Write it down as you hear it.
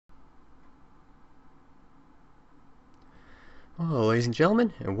Hello ladies and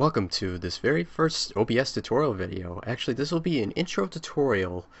gentlemen, and welcome to this very first OBS tutorial video. Actually, this will be an intro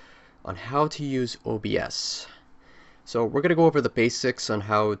tutorial on how to use OBS. So we're going to go over the basics on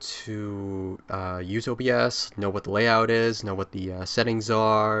how to use OBS, know what the layout is, know what the settings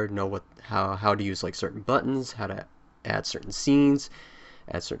are, know how to use like certain buttons, how to add certain scenes,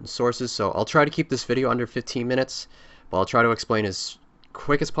 add certain sources. So I'll try to keep this video under 15 minutes, but I'll try to explain as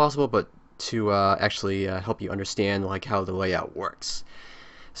quick as possible, but to actually help you understand like how the layout works.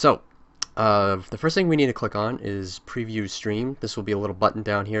 So the first thing we need to click on is preview stream. This will be a little button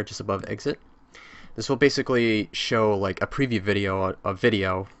down here just above exit. This will basically show like a preview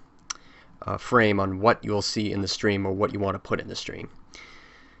video, frame on what you'll see in the stream or what you want to put in the stream.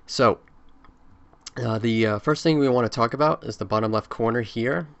 So the first thing we want to talk about is the bottom left corner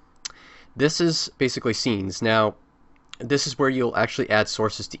here. This is basically scenes. Now this is where you'll actually add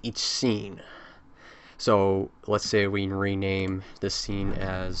sources to each scene. So let's say we rename this scene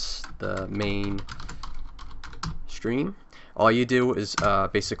as the main stream. All you do is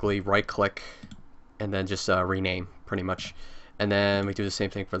basically right click and then just rename pretty much. And then we do the same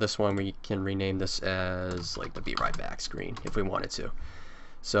thing for this one. We can rename this as like the Be Right Back screen if we wanted to.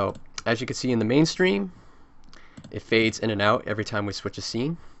 So as you can see in the main stream, it fades in and out every time we switch a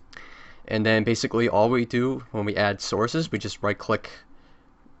scene. And then basically all we do when we add sources, we just right click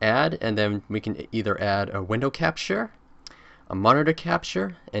add, and then we can either add a window capture, a monitor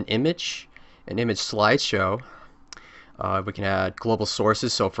capture, an image slideshow. We can add global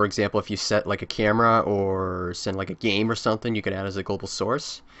sources. So for example, if you set like a camera or send like a game or something, you can add as a global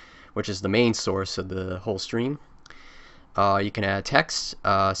source, which is the main source of the whole stream. You can add text,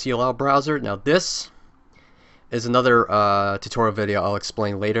 CLL browser. Now this is another tutorial video I'll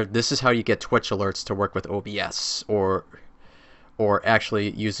explain later. This is how you get Twitch alerts to work with OBS, or actually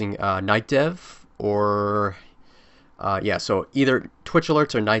using NightDev, or yeah, so either Twitch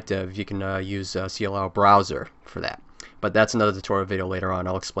alerts or NightDev. You can use CLL browser for that, but that's another tutorial video later on.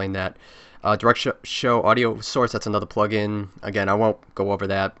 I'll explain that. Direct show audio source, that's another plugin. Again, I won't go over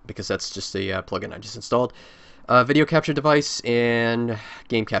that because that's just a plugin I just installed. Video capture device and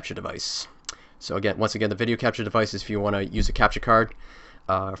game capture device. So again, once again, the video capture device is if you want to use a capture card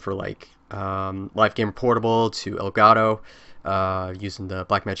for like Live Gamer Portable to Elgato, using the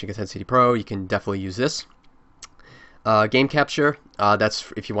Blackmagic Intensity Pro, you can definitely use this. Game capture,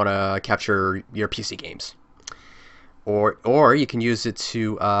 that's if you want to capture your PC games, or you can use it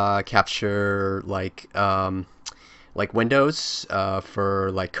to capture like Windows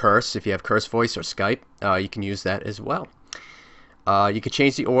for like Curse. If you have Curse Voice or Skype, you can use that as well. You can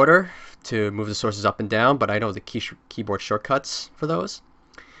change the order to move the sources up and down, but I know the keyboard shortcuts for those.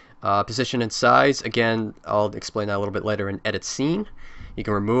 Position and size, again, I'll explain that a little bit later in Edit Scene. You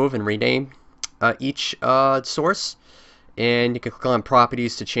can remove and rename each source, and you can click on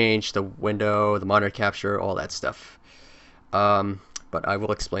Properties to change the window, the monitor capture, all that stuff. But I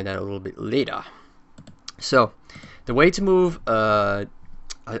will explain that a little bit later. So, the way to move a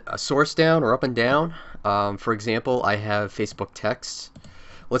source down or up and down, for example, I have Facebook text.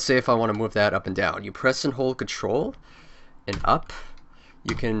 Let's say if I want to move that up and down, you press and hold Control and up.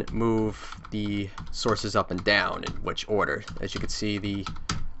 You can move the sources up and down in which order. As you can see, the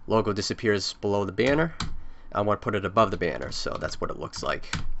logo disappears below the banner. I want to put it above the banner, so that's what it looks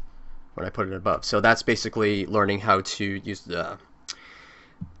like when I put it above. So that's basically learning how to use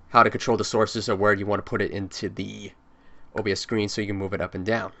how to control the sources, or where you want to put it into the OBS screen so you can move it up and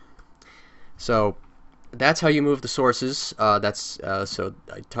down. So that's how you move the sources. So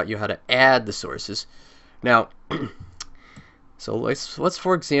I taught you how to add the sources. Now, so let's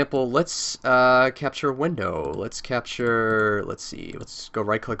for example, let's capture a window. Let's see. Let's go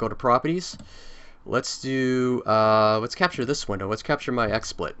right click, go to properties. Let's capture this window. Let's capture my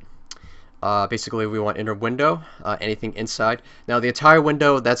XSplit. Basically, we want inner window, anything inside. Now, the entire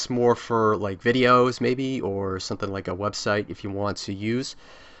window, that's more for like videos maybe, or something like a website if you want to use.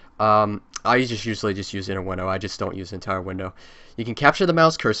 I usually just use inner window. I just don't use entire window. You can capture the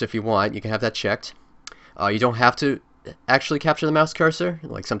mouse cursor if you want. You can have that checked. You don't have to actually capture the mouse cursor.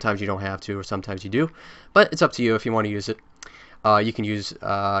 Like sometimes you don't have to, or sometimes you do. But it's up to you if you want to use it. You can use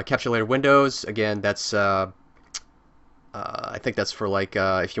capture later windows. Again, that's I think that's for like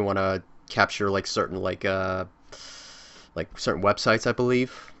if you want to capture like certain certain websites, I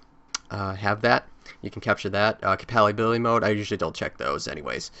believe have that. You can capture that. Compatibility mode, I usually don't check those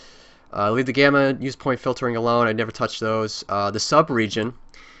anyways. Leave the gamma, use point filtering alone. I never touch those. The sub-region.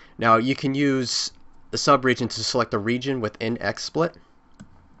 Now you can use the sub-region to select a region within XSplit.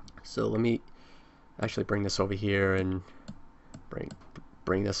 So let me actually bring this over here and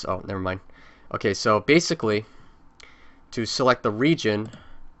bring this. Oh, never mind. Okay, so basically to select the region,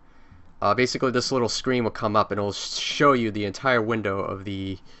 basically this little screen will come up and it'll show you the entire window of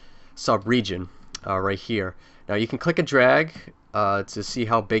the sub-region right here. Now you can click and drag to see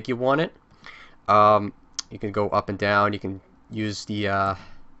how big you want it. You can go up and down. You can use the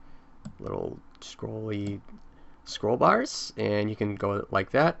little scroll bars, and you can go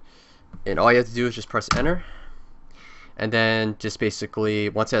like that. And all you have to do is just press enter, and then just basically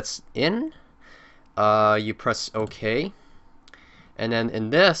once that's in, you press OK. And then in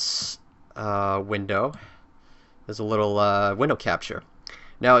this window, there's a little window capture.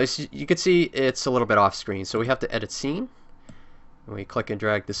 Now, as you can see, it's a little bit off screen, so we have to edit scene. And we click and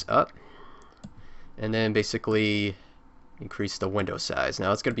drag this up, and then basically increase the window size.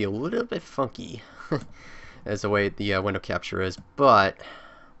 Now, it's going to be a little bit funky as the way the window capture is, but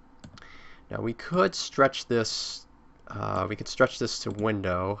now we could stretch this. We could stretch this to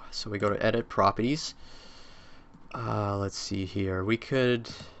window. So we go to edit properties. Let's see here. We can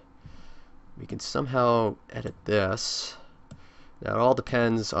somehow edit this. Now it all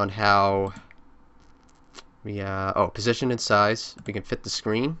depends on how we position and size. We can fit the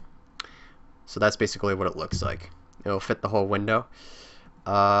screen. So that's basically what it looks like. It'll fit the whole window.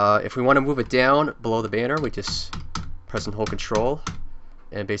 If we want to move it down below the banner, we just press and hold Control,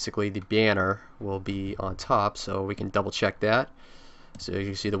 and basically the banner will be on top. So we can double check that. So you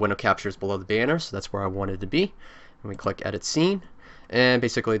can see the window capture is below the banner, so that's where I want it to be. And we click Edit Scene, and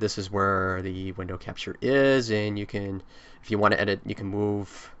basically this is where the window capture is. And you can, if you want to edit, you can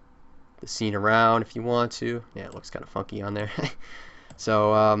move the scene around if you want to. Yeah, it looks kind of funky on there.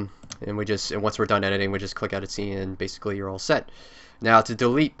 So and once we're done editing, we just click Edit Scene, and basically you're all set. Now to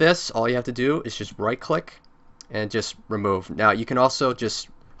delete this, all you have to do is just right click and just remove. Now you can also just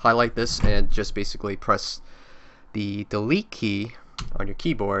highlight this and just basically press the delete key on your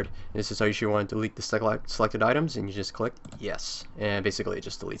keyboard. This is how you want to delete the selected items, and you just click yes, and basically it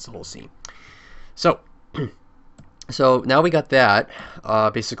just deletes the whole scene. So so now we got that,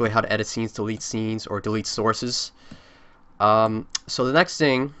 basically how to edit scenes, or delete sources. So the next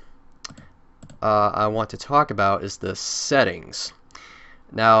thing I want to talk about is the settings.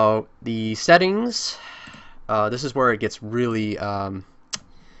 Now the settings, this is where it gets really now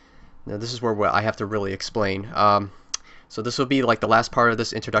this is where I have to really explain. So this will be like the last part of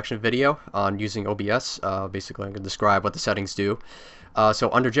this introduction video on using OBS. Basically I'm going to describe what the settings do. So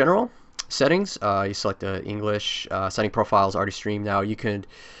under General Settings, you select the English, setting profiles, already stream. Now you can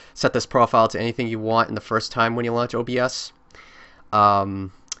set this profile to anything you want in the first time when you launch OBS.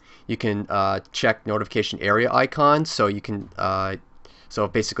 You can check notification area icons, so you can so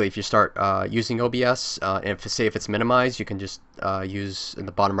basically if you start using OBS, and if it's minimized, you can just use in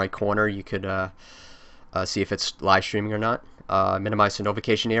the bottom right corner, you could see if it's live streaming or not. Minimize the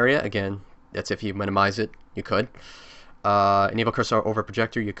notification area, again, that's if you minimize it, you could. Enable cursor over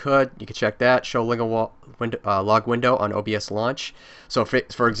projector, you could check that. Show log window on OBS launch. So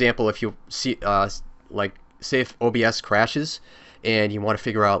for example, if you see like say if OBS crashes and you want to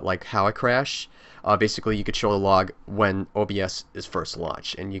figure out like how it crashed, basically you could show a log when OBS is first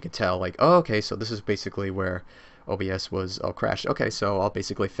launched, and you could tell like, oh, okay, so this is basically where OBS was crashed. Okay, so I'll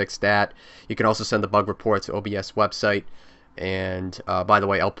basically fix that. You can also send the bug report to OBS website, and by the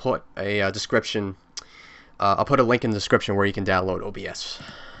way, I'll put a description. I'll put a link in the description where you can download OBS.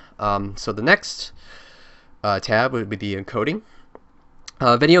 So the next tab would be the encoding.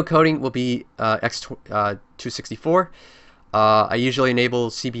 Video encoding will be X264. I usually enable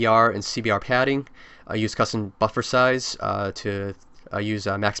CBR and CBR padding. I use custom buffer size to use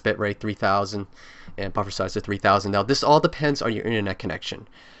max bitrate 3000 and buffer size to 3000. Now this all depends on your internet connection.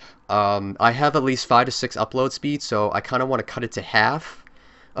 I have at least 5 to 6 upload speeds, so I kind of want to cut it to half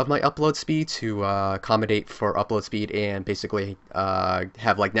of my upload speed to accommodate for upload speed and basically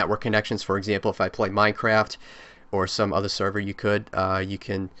have like network connections. For example, if I play Minecraft or some other server, you need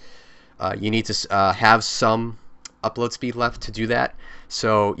to have some upload speed left to do that.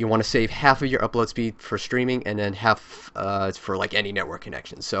 So you want to save half of your upload speed for streaming and then half for like any network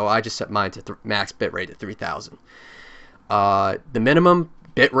connection. So I just set mine to max bitrate at 3000. The minimum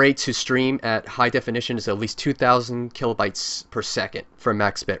bitrate to stream at high definition is at least 2000 kilobytes per second for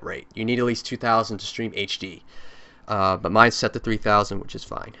max bitrate. You need at least 2000 to stream HD. But mine's set to 3000, which is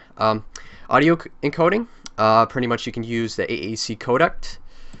fine. Audio encoding, pretty much you can use the AAC codec.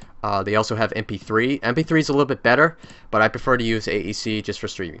 They also have MP3. MP3 is a little bit better, but I prefer to use AAC just for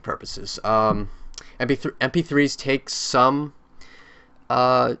streaming purposes. MP3s take some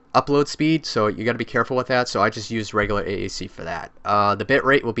upload speed, so you got to be careful with that. So I just use regular AAC for that. The bit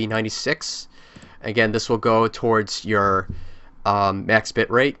rate will be 96. Again, this will go towards your max bit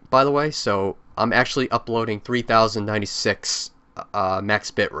rate, by the way. So I'm actually uploading 3096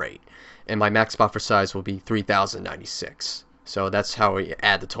 max bit rate, and my max buffer size will be 3096. So that's how we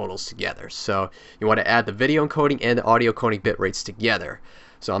add the totals together. So you want to add the video encoding and the audio encoding bit rates together.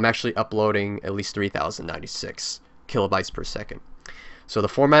 So I'm actually uploading at least 3096 kilobytes per second. So the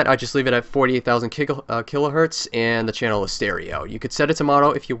format, I just leave it at 48,000 kilohertz, and the channel is stereo. You could set it to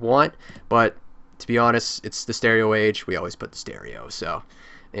mono if you want, but to be honest, it's the stereo age. We always put the stereo. So,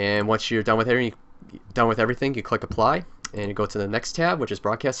 and once you're done with everything, you click apply, and you go to the next tab, which is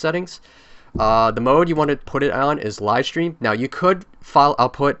broadcast settings. The mode you want to put it on is live stream. Now you could file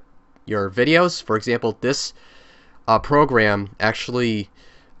output your videos. For example, this program actually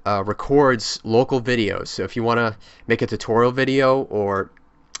records local videos. So if you want to make a tutorial video, or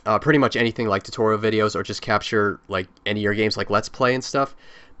pretty much anything like tutorial videos, or just capture like any of your games like Let's Play and stuff,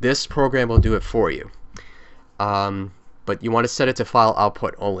 this program will do it for you. But you want to set it to file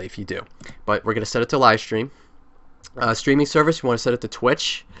output only if you do. But we're going to set it to live stream. Streaming service, you want to set it to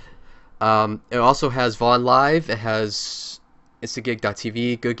Twitch. It also has Vaughn Live. It has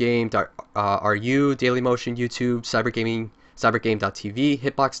Instagig.tv, GoodGame.ru, Dailymotion, YouTube, Cybergame.tv,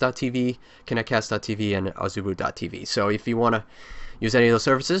 Hitbox.tv, ConnectCast.tv, and Azubu.tv. So if you want to use any of those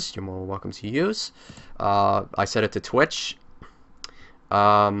services, you're more welcome to use. I set it to Twitch.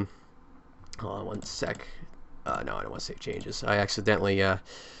 Hold on one sec. No, I don't want to save changes. I accidentally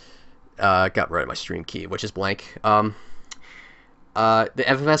got rid of my stream key, which is blank. The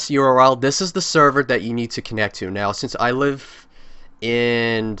FFS URL, this is the server that you need to connect to. Now, since I live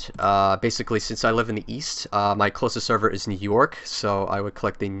in, since I live in the East, my closest server is New York, so I would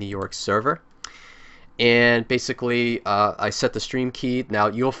click the New York server. And basically, I set the stream key. Now,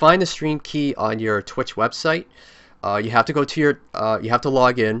 you'll find the stream key on your Twitch website. You have to go to you have to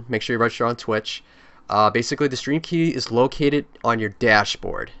log in, make sure you register on Twitch. Basically, the stream key is located on your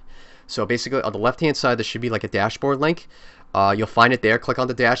dashboard. So basically, on the left-hand side, there should be like a dashboard link. You'll find it there. Click on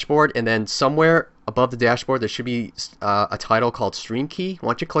the dashboard, and then somewhere above the dashboard there should be a title called Stream Key.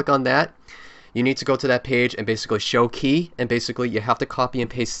 Once you click on that, you need to go to that page and basically show key, and basically you have to copy and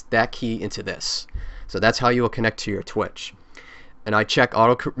paste that key into this. So that's how you will connect to your Twitch. And I check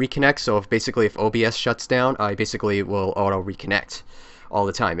auto reconnect, so if OBS shuts down, I basically will auto reconnect all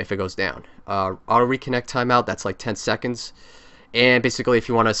the time if it goes down. Auto reconnect timeout, that's like 10 seconds. And basically, if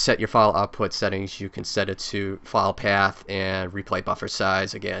you want to set your file output settings, you can set it to file path and replay buffer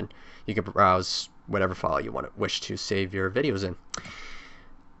size. Again, you can browse whatever file you wish to save your videos in.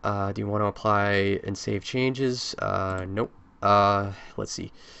 Do you want to apply and save changes? Nope. Let's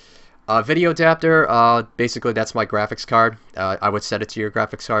see. Video adapter, basically that's my graphics card. I would set it to your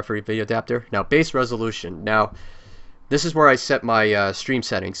graphics card for your video adapter. Now, base resolution. Now, this is where I set my stream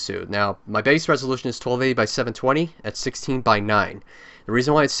settings to. Now, my base resolution is 1280 by 720 at 16 by 9. The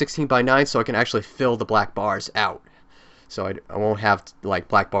reason why it's 16 by 9 so I can actually fill the black bars out. So I won't have like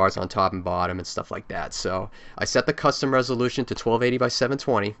black bars on top and bottom and stuff like that. So I set the custom resolution to 1280 by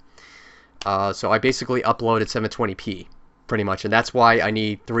 720. So I basically uploaded 720p pretty much, and that's why I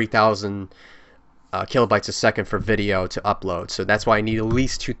need 3000 kilobytes a second for video to upload. So that's why I need at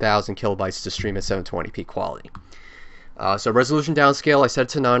least 2000 kilobytes to stream at 720p quality. So resolution downscale, I set it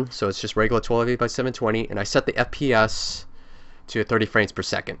to none, so it's just regular 1280 by 720, and I set the FPS to 30 frames per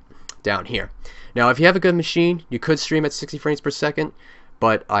second down here. Now, if you have a good machine, you could stream at 60 frames per second,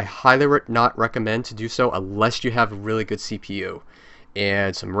 but I highly not recommend to do so unless you have a really good CPU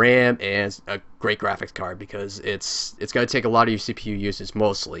and some RAM and a great graphics card, because it's going to take a lot of your CPU usage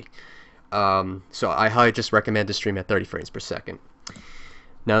mostly. So I highly just recommend to stream at 30 frames per second.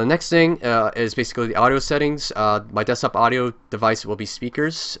 Now the next thing is basically the audio settings. My desktop audio device will be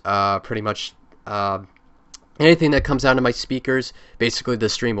speakers. Pretty much anything that comes out of my speakers, basically the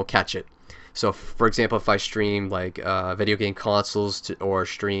stream will catch it. So for example, if I stream like video game consoles or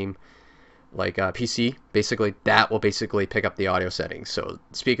stream like PC, basically that will basically pick up the audio settings. So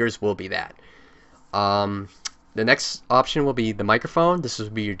speakers will be that. The next option will be the microphone. This will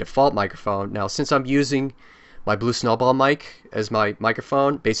be your default microphone. Now since I'm using my Blue Snowball mic as my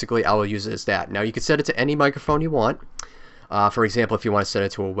microphone, basically I will use it as that. Now you can set it to any microphone you want. For example, if you want to set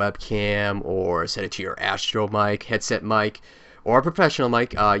it to a webcam or set it to your Astro mic, headset mic, or a professional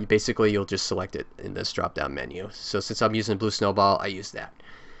mic, you'll just select it in this drop down menu. So since I'm using Blue Snowball, I use that.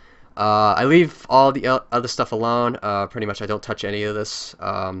 I leave all the other stuff alone. Pretty much I don't touch any of this.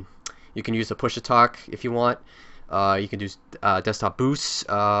 You can use the push to talk if you want. You can do desktop boosts,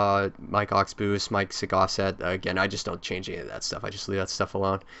 mic aux boost, mic sig offset. Again, I just don't change any of that stuff. I just leave that stuff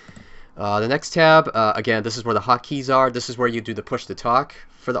alone. The next tab, again, this is where the hotkeys are. This is where you do the push to talk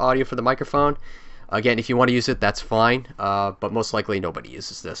for the audio for the microphone. Again, if you want to use it, that's fine, but most likely nobody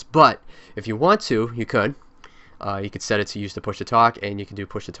uses this. But if you want to, you could. You could set it to use the push to talk, and you can do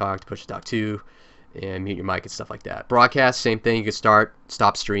push to talk 2, and mute your mic and stuff like that. Broadcast, same thing. You can start,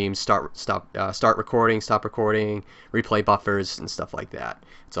 stop streams, start recording, stop recording, replay buffers, and stuff like that.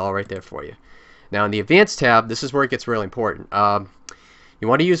 It's all right there for you. Now in the advanced tab, this is where it gets really important. You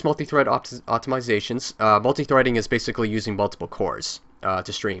want to use multi-thread optimizations. Multi-threading is basically using multiple cores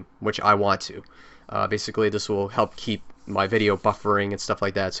to stream, which I want to. Basically, this will help keep my video buffering and stuff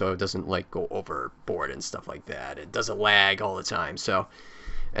like that, so it doesn't like go overboard and stuff like that. It doesn't lag all the time. So,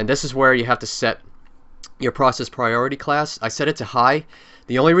 and this is where you have to set your process priority class. I set it to high.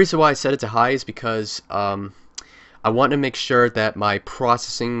 The only reason why I set it to high is because I want to make sure that my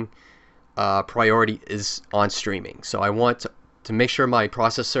processing priority is on streaming. So I want to make sure my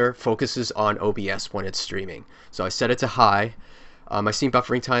processor focuses on OBS when it's streaming. So I set it to high. My scene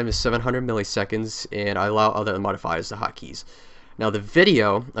buffering time is 700 milliseconds, and I allow other modifiers, the hotkeys. Now the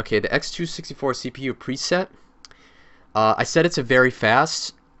video, okay, the X264 CPU preset, I set it to very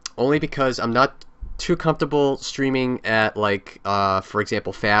fast, only because I'm not too comfortable streaming at like, for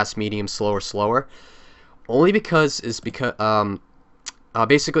example, fast, medium, slow, or slower. Only because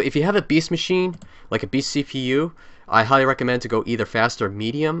basically, if you have a beast machine, like a beast CPU, I highly recommend to go either fast or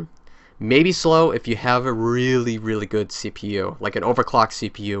medium. Maybe slow if you have a really, really good CPU. Like an overclocked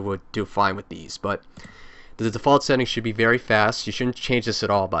CPU would do fine with these, but the default setting should be very fast. You shouldn't change this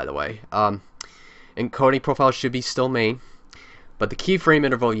at all, by the way. Encoding profile should be still main, but the keyframe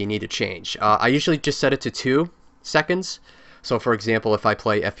interval you need to change. I usually just set it to 2 seconds. So for example, if I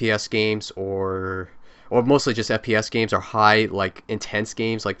play FPS games or mostly just FPS games or high, like intense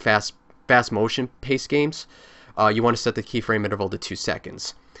games, like fast motion paced games, you want to set the keyframe interval to 2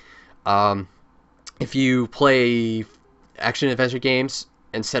 seconds. If you play action adventure games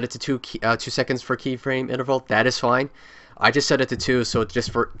and set it to 2 seconds for keyframe interval, that is fine. I just set it to 2, so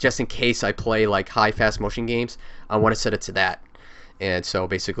just in case I play like high fast motion games, I want to set it to that. And so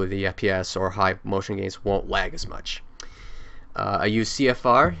basically the FPS or high motion games won't lag as much. I use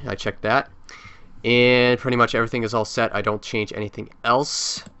CFR, I check that, and pretty much everything is all set. I don't change anything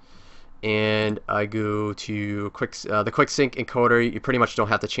else. And I go to the quick sync encoder. You pretty much don't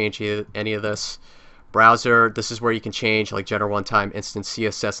have to change any of this. Browser, this is where you can change like general one-time instance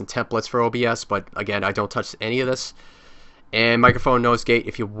CSS and templates for OBS, but again, I don't touch any of this. And microphone noise gate,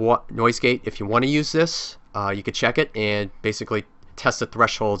 if you want to use this, you could check it and basically test the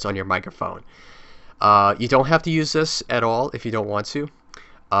thresholds on your microphone. You don't have to use this at all if you don't want to.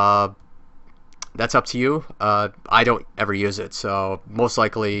 That's up to you. I don't ever use it, so most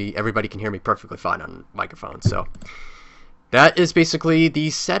likely everybody can hear me perfectly fine on microphone. So that is basically the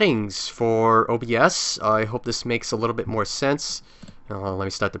settings for OBS. I hope this makes a little bit more sense. Let me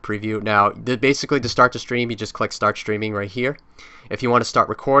start the preview. Now, basically to start the stream, you just click Start Streaming right here. If you want to start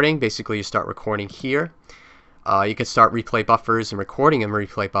recording, basically you start recording here. You can start replay buffers and recording and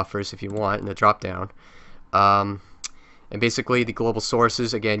replay buffers if you want in the drop down. And basically the global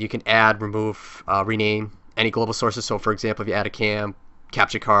sources, again, you can add, remove, rename any global sources. So for example, if you add a cam,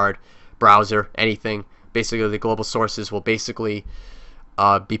 capture card, browser, anything, basically the global sources will basically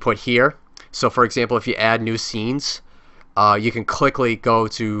be put here. So for example, if you add new scenes, you can quickly go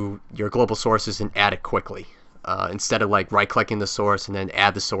to your global sources and add it quickly. Instead of like right-clicking the source and then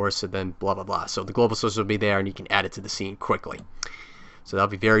add the source and then blah, blah, blah. So the global source will be there and you can add it to the scene quickly. So that'll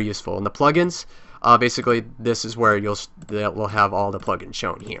be very useful. And the plugins, basically this is where we'll have all the plugins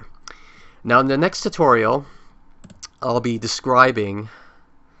shown here. Now in the next tutorial, I'll be describing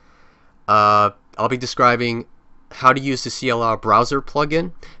how to use the CLR browser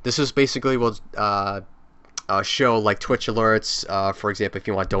plugin. This is basically will show like Twitch alerts, for example, if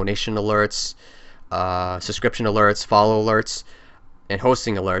you want donation alerts, subscription alerts, follow alerts, and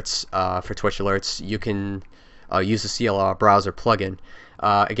hosting alerts for Twitch alerts. You can use the CLR browser plugin.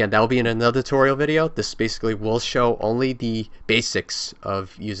 Again, that will be in another tutorial video. This basically will show only the basics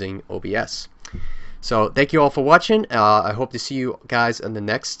of using OBS. So thank you all for watching. I hope to see you guys in the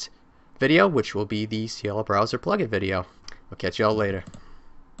next video, which will be the CLR browser plugin video. I'll catch you all later.